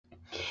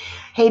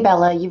Hey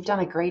Bella, you've done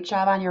a great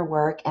job on your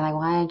work, and I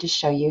wanted to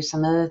show you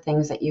some of the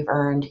things that you've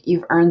earned.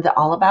 You've earned the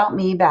All About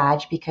Me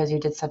badge because you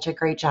did such a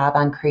great job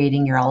on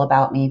creating your All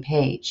About Me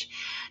page.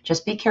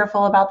 Just be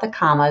careful about the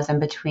commas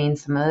in between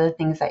some of the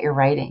things that you're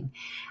writing.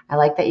 I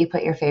like that you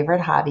put your favorite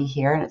hobby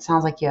here, and it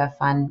sounds like you have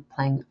fun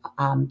playing,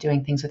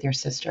 doing things with your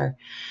sister.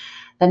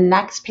 The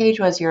next page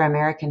was your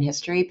American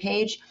history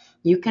page.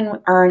 You can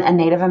earn a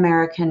Native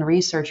American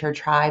Researcher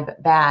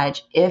Tribe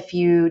badge. If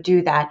you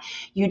do that,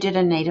 you did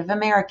a Native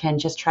American,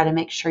 just try to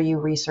make sure you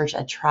research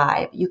a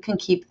tribe. You can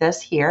keep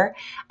this here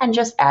and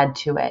just add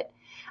to it.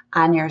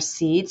 On your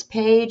seeds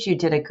page, you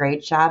did a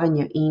great job and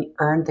you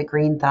earned the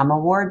Green Thumb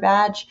Award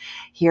badge.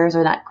 Here's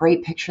a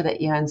great picture that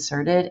you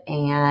inserted,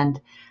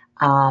 and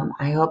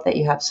I hope that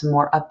you have some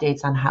more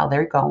updates on how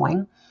they're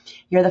going.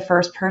 You're the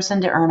first person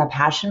to earn a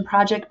passion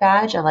project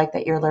badge. I like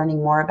that you're learning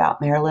more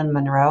about Marilyn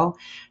Monroe.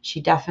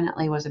 She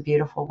definitely was a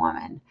beautiful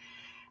woman.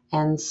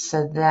 And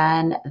so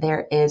then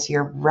there is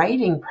your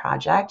writing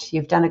project.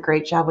 You've done a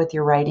great job with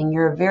your writing.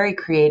 You're a very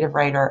creative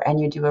writer and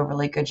you do a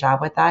really good job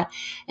with that.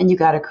 And you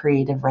got a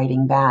creative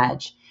writing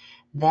badge.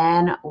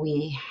 Then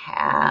we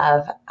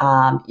have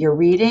your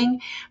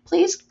reading.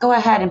 Please go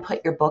ahead and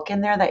put your book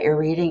in there that you're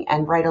reading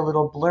and write a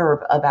little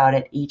blurb about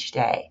it each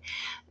day,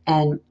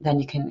 and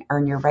then you can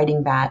earn your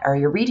writing badge or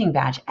your reading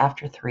badge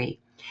after 3.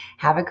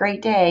 Have a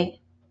great day.